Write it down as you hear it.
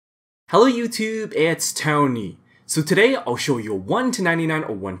Hello YouTube, it's Tony. So today I'll show you a 1 to 99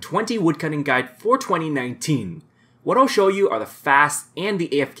 or 120 woodcutting guide for 2019. What I'll show you are the fast and the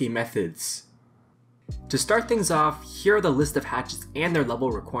AFK methods. To start things off, here are the list of hatchets and their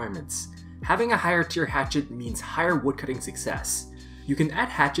level requirements. Having a higher tier hatchet means higher woodcutting success. You can add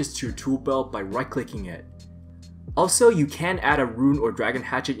hatchets to your tool belt by right clicking it. Also, you can add a rune or dragon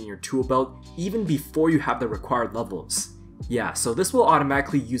hatchet in your tool belt even before you have the required levels. Yeah, so this will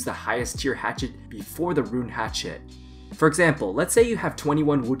automatically use the highest tier hatchet before the rune hatchet. For example, let's say you have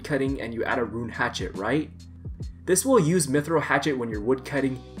 21 woodcutting and you add a rune hatchet, right? This will use mithril hatchet when you're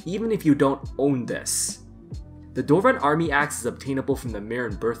woodcutting even if you don't own this. The Dwarven army axe is obtainable from the Mare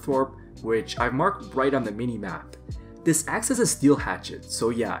in Burthorpe, which I've marked right on the minimap. This axe is a steel hatchet, so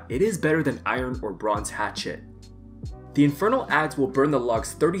yeah, it is better than iron or bronze hatchet. The infernal adze will burn the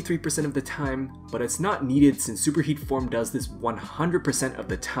logs 33% of the time, but it's not needed since superheat form does this 100% of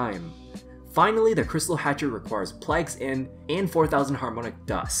the time. Finally, the crystal hatchet requires plagues in and 4000 harmonic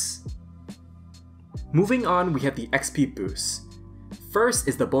dust. Moving on, we have the XP boost. First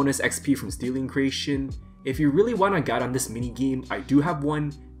is the bonus XP from stealing creation. If you really want a guide on this minigame, I do have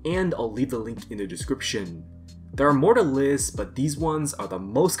one, and I'll leave the link in the description. There are more to list, but these ones are the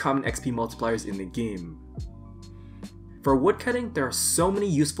most common XP multipliers in the game. For woodcutting, there are so many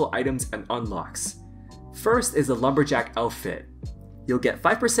useful items and unlocks. First is the lumberjack outfit. You'll get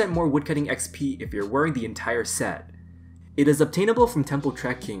 5% more woodcutting XP if you're wearing the entire set. It is obtainable from temple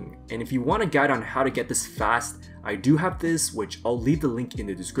trekking, and if you want a guide on how to get this fast, I do have this, which I'll leave the link in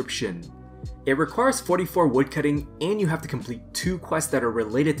the description. It requires 44 woodcutting, and you have to complete 2 quests that are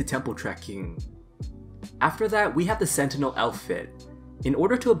related to temple trekking. After that, we have the sentinel outfit. In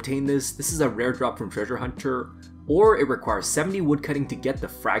order to obtain this is a rare drop from Treasure Hunter, or it requires 70 woodcutting to get the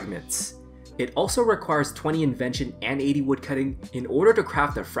fragments. It also requires 20 invention and 80 woodcutting in order to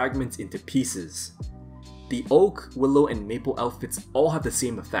craft the fragments into pieces. The oak, willow, and maple outfits all have the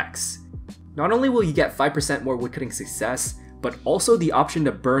same effects. Not only will you get 5% more woodcutting success, but also the option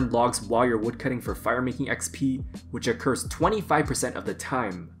to burn logs while you're woodcutting for firemaking XP, which occurs 25% of the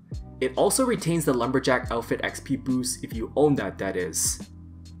time. It also retains the lumberjack outfit XP boost if you own that is.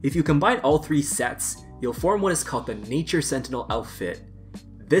 If you combine all 3 sets, you'll form what is called the Nature Sentinel outfit.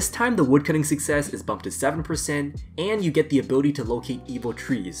 This time the woodcutting success is bumped to 7% and you get the ability to locate evil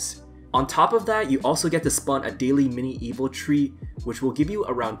trees. On top of that, you also get to spawn a daily mini evil tree, which will give you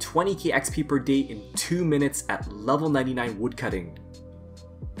around 20k XP per day in 2 minutes at level 99 woodcutting.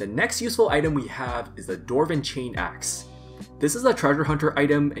 The next useful item we have is the Dwarven Chain Axe. This is a treasure hunter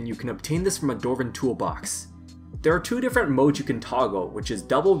item and you can obtain this from a Dwarven toolbox. There are 2 different modes you can toggle, which is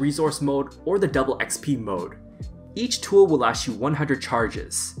double resource mode or the double XP mode. Each tool will last you 100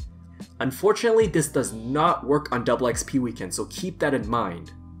 charges. Unfortunately, this does not work on double XP weekend, so keep that in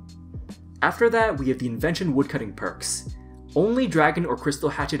mind. After that, we have the invention woodcutting perks. Only dragon or crystal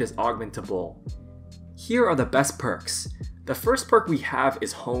hatchet is augmentable. Here are the best perks. The first perk we have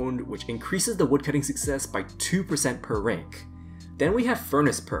is honed, which increases the woodcutting success by 2% per rank. Then we have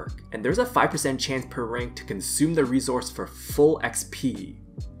Furnace perk, and there's a 5% chance per rank to consume the resource for full XP.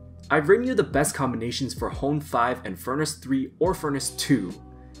 I've written you the best combinations for Hone 5 and Furnace 3 or Furnace 2.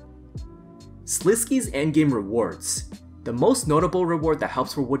 Slisky's endgame rewards. The most notable reward that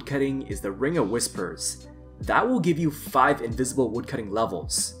helps for woodcutting is the Ring of Whispers. That will give you 5 invisible woodcutting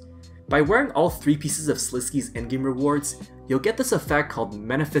levels. By wearing all 3 pieces of Slisky's endgame rewards, you'll get this effect called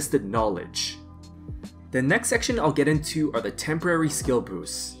Manifested Knowledge. The next section I'll get into are the temporary skill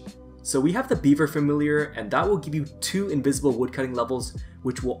boosts. So we have the Beaver Familiar, and that will give you 2 invisible woodcutting levels,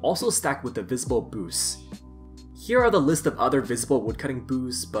 which will also stack with the visible boosts. Here are the list of other visible woodcutting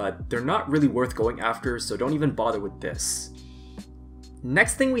boosts, but they're not really worth going after, so don't even bother with this.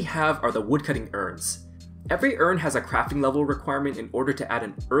 Next thing we have are the woodcutting urns. Every urn has a crafting level requirement in order to add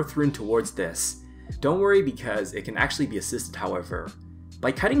an earth rune towards this. Don't worry because it can actually be assisted however.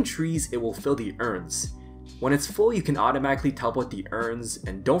 By cutting trees, it will fill the urns. When it's full, you can automatically teleport the urns,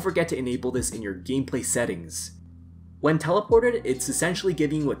 and don't forget to enable this in your gameplay settings. When teleported, it's essentially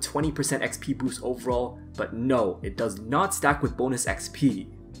giving you a 20% XP boost overall, but no, it does not stack with bonus XP.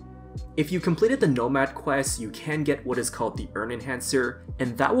 If you completed the Nomad quest, you can get what is called the Urn Enhancer,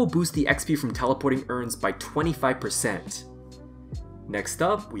 and that will boost the XP from teleporting urns by 25%. Next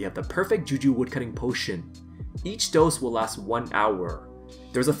up, we have the Perfect Juju Woodcutting Potion. Each dose will last 1 hour.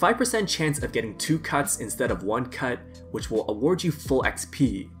 There's a 5% chance of getting 2 cuts instead of 1 cut, which will award you full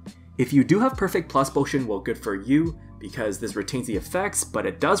XP. If you do have Perfect Plus Potion, well, good for you, because this retains the effects, but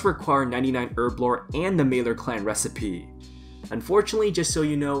it does require 99 herb lore and the Mailer clan recipe. Unfortunately, just so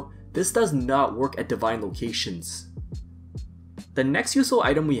you know, this does not work at divine locations. The next useful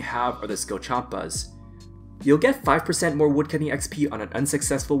item we have are the skill champas. You'll get 5% more woodcutting XP on an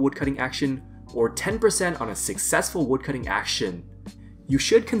unsuccessful woodcutting action, or 10% on a successful woodcutting action. You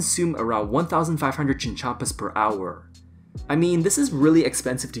should consume around 1,500 chinchampas per hour. I mean, this is really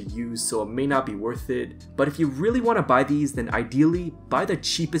expensive to use, so it may not be worth it, but if you really want to buy these, then ideally, buy the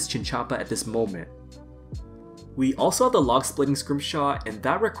cheapest chinchampa at this moment. We also have the log splitting scrimshaw, and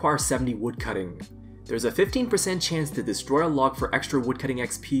that requires 70 woodcutting. There's a 15% chance to destroy a log for extra woodcutting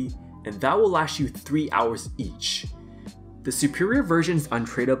XP, and that will last you 3 hours each. The superior version is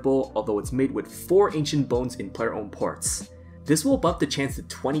untradeable, although it's made with 4 ancient bones in player-owned ports. This will bump the chance to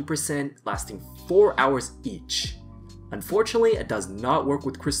 20%, lasting 4 hours each. Unfortunately, it does not work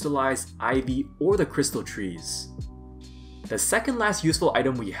with crystallized, ivy, or the crystal trees. The second last useful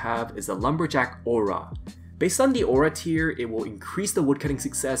item we have is the lumberjack aura. Based on the aura tier, it will increase the woodcutting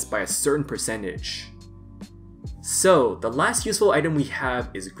success by a certain percentage. So, the last useful item we have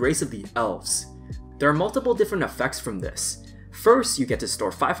is Grace of the Elves. There are multiple different effects from this. First, you get to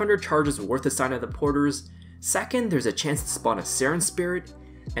store 500 charges worth of Sign of the Porters. Second, there's a chance to spawn a Saren Spirit.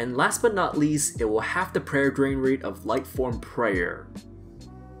 And last but not least, it will halve the prayer drain rate of Light Form Prayer.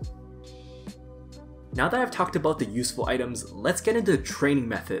 Now that I've talked about the useful items, let's get into the training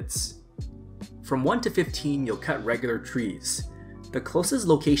methods. From 1 to 15, you'll cut regular trees. The closest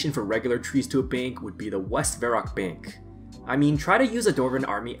location for regular trees to a bank would be the West Varrock Bank. I mean, try to use a Dwarven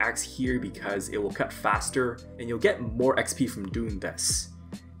Army Axe here because it will cut faster and you'll get more XP from doing this.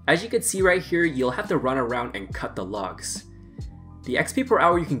 As you can see right here, you'll have to run around and cut the logs. The XP per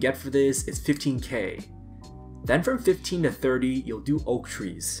hour you can get for this is 15k. Then from 15 to 30, you'll do oak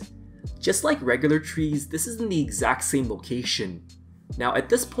trees. Just like regular trees, this is in the exact same location. Now at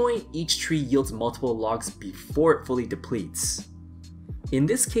this point, each tree yields multiple logs before it fully depletes. In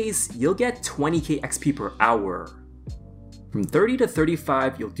this case, you'll get 20k XP per hour. From 30 to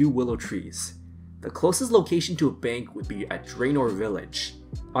 35, you'll do willow trees. The closest location to a bank would be at Draenor Village.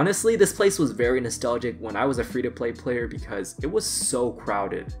 Honestly, this place was very nostalgic when I was a free-to-play player because it was so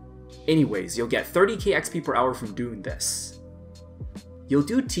crowded. Anyways, you'll get 30k XP per hour from doing this. You'll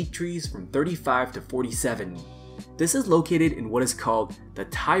do teak trees from 35 to 47. This is located in what is called the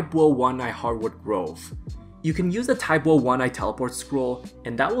Taibuo Wanai Hardwood Grove. You can use the Taibuo Wanai teleport scroll,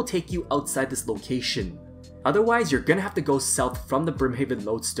 and that will take you outside this location. Otherwise, you're gonna have to go south from the Brimhaven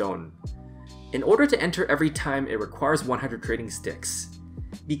Lodestone. In order to enter every time, it requires 100 trading sticks.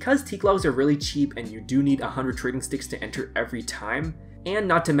 Because teak logs are really cheap and you do need 100 trading sticks to enter every time, and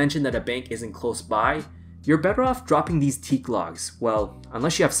not to mention that a bank isn't close by, you're better off dropping these teak logs, well,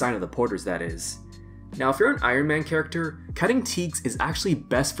 unless you have Sign of the Porters, that is. Now if you're an Ironman character, cutting teaks is actually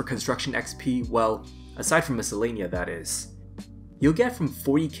best for construction XP, well, aside from miscellanea that is. You'll get from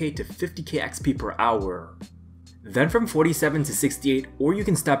 40k to 50k XP per hour. Then from 47 to 68, or you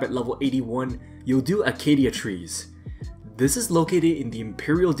can stop at level 81, you'll do Acadia trees. This is located in the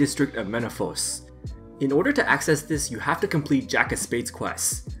Imperial District of Menaphos. In order to access this, you have to complete Jack of Spades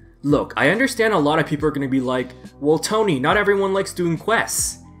quests. Look, I understand a lot of people are going to be like, well Tony, not everyone likes doing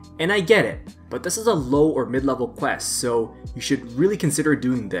quests. And I get it, but this is a low or mid-level quest, so you should really consider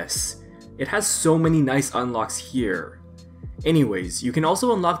doing this. It has so many nice unlocks here. Anyways, you can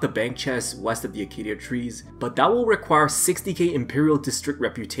also unlock the bank chest west of the Acadia trees, but that will require 60k Imperial District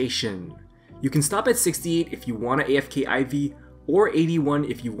reputation. You can stop at 68 if you want to AFK Ivy, or 81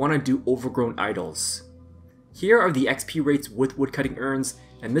 if you want to do overgrown idols. Here are the XP rates with woodcutting urns,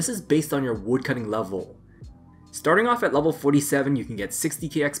 and this is based on your woodcutting level. Starting off at level 47, you can get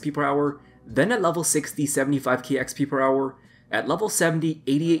 60k XP per hour, then at level 60, 75k XP per hour, at level 70,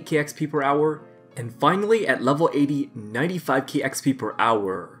 88k XP per hour, and finally at level 80, 95k XP per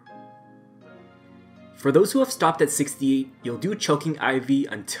hour. For those who have stopped at 68, you'll do Choking Ivy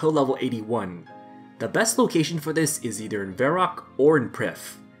until level 81. The best location for this is either in Varrock or in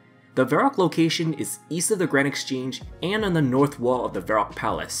Prif. The Varrock location is east of the Grand Exchange and on the north wall of the Varrock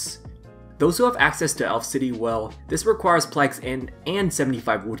Palace. Those who have access to Elf City, well, this requires Plague's End and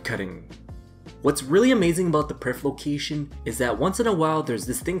 75 woodcutting. What's really amazing about the Prif location is that once in a while there's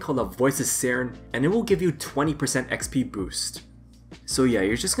this thing called a Voice of Saren, and it will give you 20% XP boost. So yeah,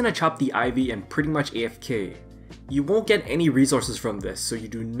 you're just gonna chop the Ivy and pretty much AFK. You won't get any resources from this, so you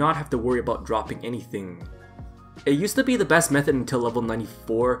do not have to worry about dropping anything. It used to be the best method until level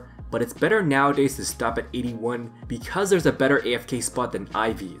 94, but it's better nowadays to stop at 81 because there's a better AFK spot than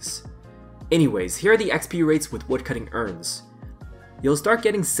Ivies. Anyways, here are the XP rates with woodcutting urns. You'll start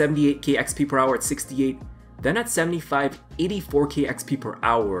getting 78k XP per hour at 68, then at 75, 84k XP per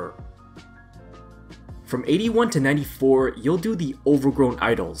hour. From 81 to 94, you'll do the overgrown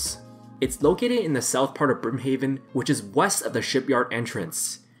idols. It's located in the south part of Brimhaven, which is west of the shipyard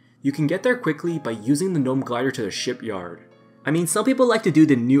entrance. You can get there quickly by using the gnome glider to the shipyard. I mean, some people like to do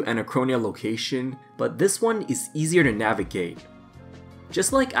the new Anachronia location, but this one is easier to navigate.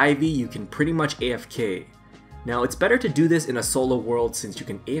 Just like Ivy, you can pretty much AFK. Now, it's better to do this in a solo world since you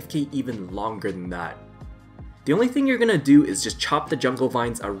can AFK even longer than that. The only thing you're gonna do is just chop the jungle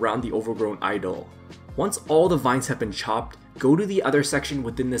vines around the overgrown idol. Once all the vines have been chopped, go to the other section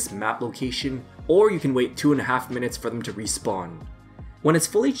within this map location, or you can wait 2.5 minutes for them to respawn. When it's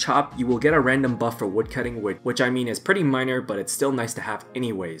fully chopped, you will get a random buff for woodcutting, which I mean is pretty minor, but it's still nice to have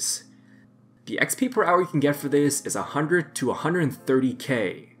anyways. The XP per hour you can get for this is 100 to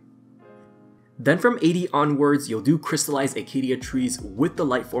 130k. Then from 80 onwards, you'll do crystallized Acacia trees with the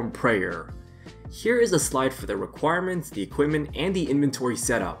Lightform Prayer. Here is a slide for the requirements, the equipment, and the inventory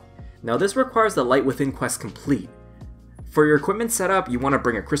setup. Now this requires the Light Within quest complete. For your equipment setup, you want to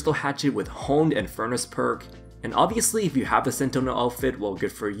bring a crystal hatchet with honed and furnace perk, and obviously if you have the Sentinel outfit, well,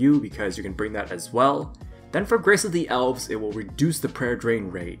 good for you because you can bring that as well. Then for Grace of the Elves, it will reduce the prayer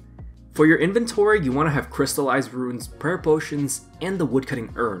drain rate. For your inventory, you want to have crystallized runes, prayer potions, and the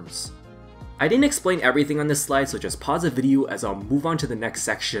woodcutting urns. I didn't explain everything on this slide, so just pause the video as I'll move on to the next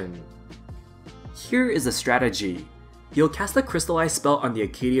section. Here is the strategy. You'll cast the crystallized spell on the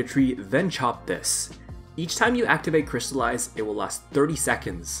Acacia tree, then chop this. Each time you activate crystallize, it will last 30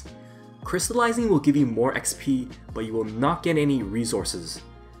 seconds. Crystallizing will give you more XP, but you will not get any resources.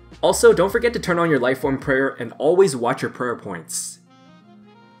 Also, don't forget to turn on your Lightform Prayer and always watch your prayer points.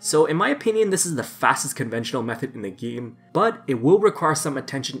 So in my opinion, this is the fastest conventional method in the game, but it will require some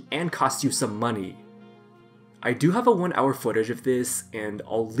attention and cost you some money. I do have a 1-hour footage of this, and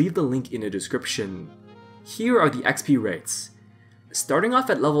I'll leave the link in the description. Here are the XP rates. Starting off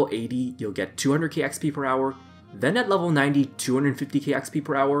at level 80, you'll get 200k XP per hour, then at level 90, 250k XP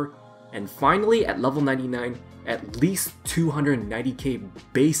per hour, and finally at level 99, at least 290k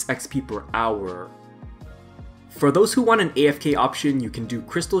base XP per hour. For those who want an AFK option, you can do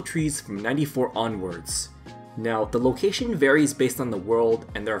crystal trees from 94 onwards. Now, the location varies based on the world,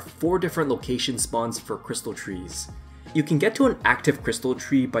 and there are 4 different location spawns for crystal trees. You can get to an active crystal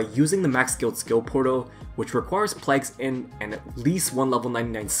tree by using the Max Guild skill portal, which requires Plague's End and at least 1 level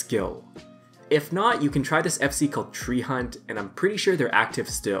 99 skill. If not, you can try this FC called Tree Hunt, and I'm pretty sure they're active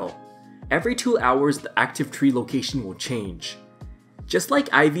still. Every 2 hours, the active tree location will change. Just like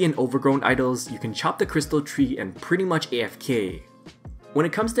Ivy and Overgrown idols, you can chop the crystal tree and pretty much AFK. When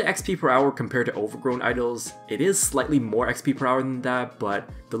it comes to XP per hour compared to Overgrown idols, it is slightly more XP per hour than that, but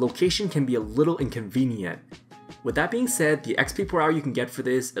the location can be a little inconvenient. With that being said, the XP per hour you can get for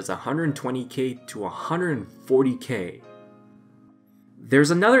this is 120k to 140k.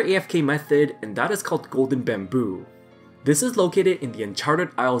 There's another AFK method, and that is called Golden Bamboo. This is located in the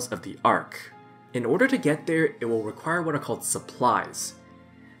Uncharted Isles of the Ark. In order to get there, it will require what are called supplies.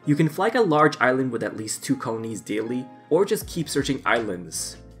 You can flag a large island with at least 2 colonies daily, or just keep searching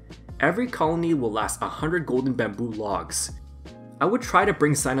islands. Every colony will last 100 golden bamboo logs. I would try to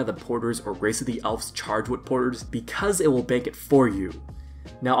bring Sign of the Porters or Grace of the Elves Charged with Porters because it will bank it for you.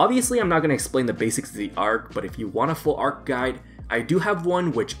 Now obviously I'm not going to explain the basics of the Ark, but if you want a full Ark guide, I do have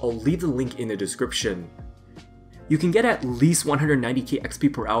one which I'll leave the link in the description. You can get at least 190k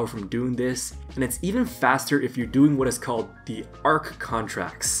XP per hour from doing this, and it's even faster if you're doing what is called the Ark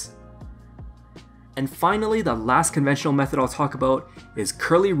contracts. And finally, the last conventional method I'll talk about is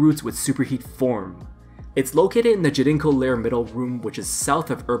Curly Roots with Superheat Form. It's located in the Jidinko Lair middle room, which is south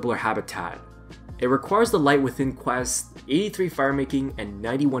of Herbler Habitat. It requires the Light Within quest, 83 firemaking, and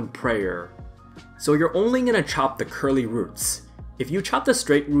 91 prayer. So you're only gonna chop the curly roots. If you chop the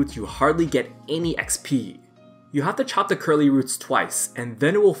straight roots, you hardly get any XP. You have to chop the curly roots twice, and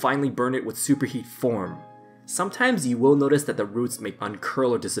then it will finally burn it with Superheat Form. Sometimes you will notice that the roots may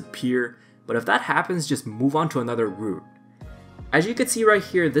uncurl or disappear, but if that happens, just move on to another root. As you can see right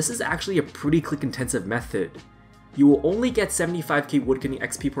here, this is actually a pretty click intensive method. You will only get 75k woodcutting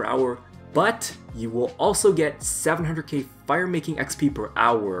XP per hour, but you will also get 700k firemaking XP per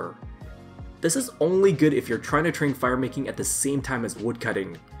hour. This is only good if you're trying to train firemaking at the same time as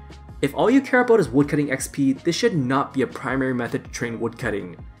woodcutting. If all you care about is woodcutting XP, this should not be a primary method to train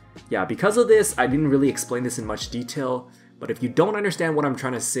woodcutting. Yeah, because of this, I didn't really explain this in much detail, but if you don't understand what I'm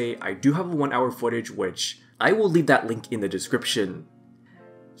trying to say, I do have a 1-hour footage which I will leave that link in the description.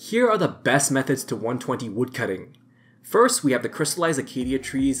 Here are the best methods to 120 woodcutting. First, we have the crystallized Acacia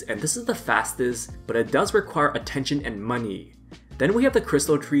trees, and this is the fastest, but it does require attention and money. Then we have the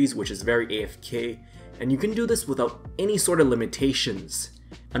crystal trees, which is very AFK, and you can do this without any sort of limitations.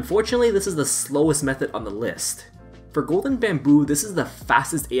 Unfortunately, this is the slowest method on the list. For Golden Bamboo, this is the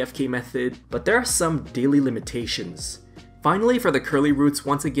fastest AFK method, but there are some daily limitations. Finally, for the Curly Roots,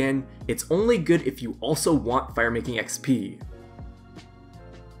 once again, it's only good if you also want fire making XP.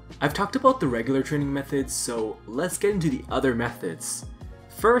 I've talked about the regular training methods, so let's get into the other methods.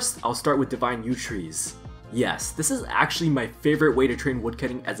 First, I'll start with Divine Yew Trees. Yes, this is actually my favorite way to train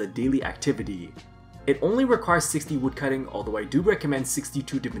woodcutting as a daily activity. It only requires 60 woodcutting, although I do recommend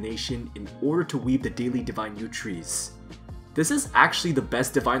 62 divination in order to weave the daily Divine Yew Trees. This is actually the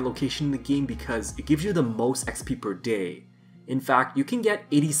best divine location in the game because it gives you the most XP per day. In fact, you can get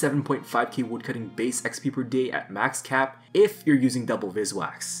 87.5k woodcutting base XP per day at max cap if you're using double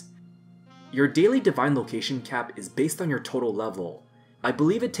Viswax. Your daily divine location cap is based on your total level. I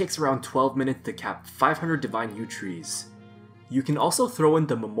believe it takes around 12 minutes to cap 500 Divine Yew Trees. You can also throw in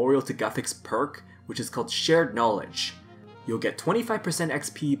the Memorial to Guthix perk, which is called Shared Knowledge. You'll get 25%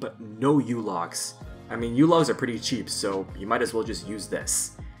 XP but no yew logs. I mean, yew logs are pretty cheap, so you might as well just use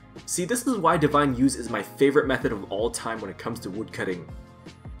this. See, this is why Divine Yews is my favorite method of all time when it comes to woodcutting.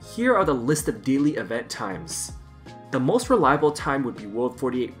 Here are the list of daily event times. The most reliable time would be World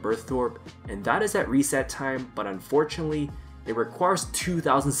 48 Birth Orb, and that is at reset time, but unfortunately, it requires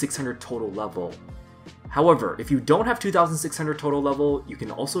 2600 total level. However, if you don't have 2600 total level, you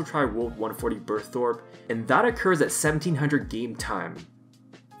can also try World 140 Birth Orb, and that occurs at 1700 game time.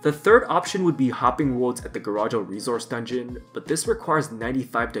 The third option would be hopping worlds at the Garage Resource Dungeon, but this requires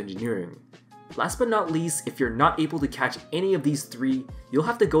 95 Dungeoneering. Last but not least, if you're not able to catch any of these three, you'll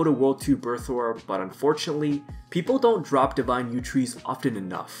have to go to World 2 Birth Orb, but unfortunately, people don't drop Divine Yew Trees often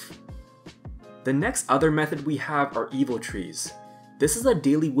enough. The next other method we have are Evil Trees. This is a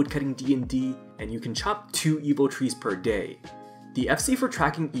daily woodcutting D&D, and you can chop 2 Evil Trees per day. The FC for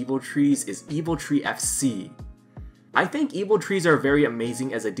tracking Evil Trees is Evil Tree FC. I think Evil Trees are very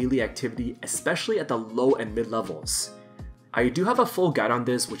amazing as a daily activity, especially at the low and mid levels. I do have a full guide on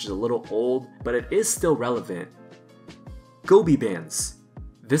this, which is a little old, but it is still relevant. Gobi Bands.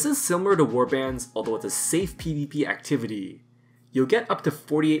 This is similar to Warbands, although it's a safe PvP activity. You'll get up to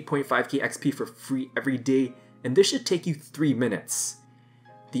 48.5k XP for free every day, and this should take you 3 minutes.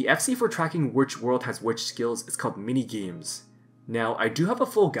 The FC for tracking which world has which skills is called Minigames. Now, I do have a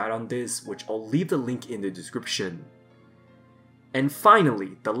full guide on this, which I'll leave the link in the description. And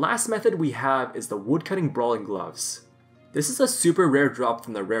finally, the last method we have is the Woodcutting Brawling Gloves. This is a super rare drop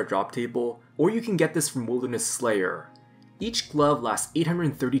from the rare drop table, or you can get this from Wilderness Slayer. Each glove lasts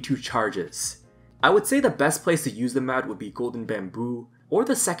 832 charges. I would say the best place to use them at would be Golden Bamboo, or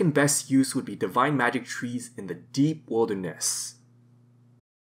the second best use would be Divine Magic Trees in the deep wilderness.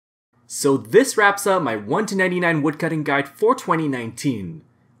 So this wraps up my 1 to 99 woodcutting guide for 2019.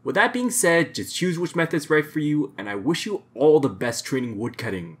 With that being said, just choose which method's right for you, and I wish you all the best training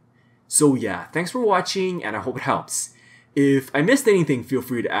woodcutting. So yeah, thanks for watching, and I hope it helps. If I missed anything, feel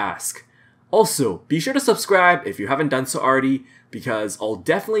free to ask. Also, be sure to subscribe if you haven't done so already, because I'll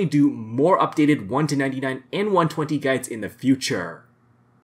definitely do more updated 1 to 99 and 120 guides in the future.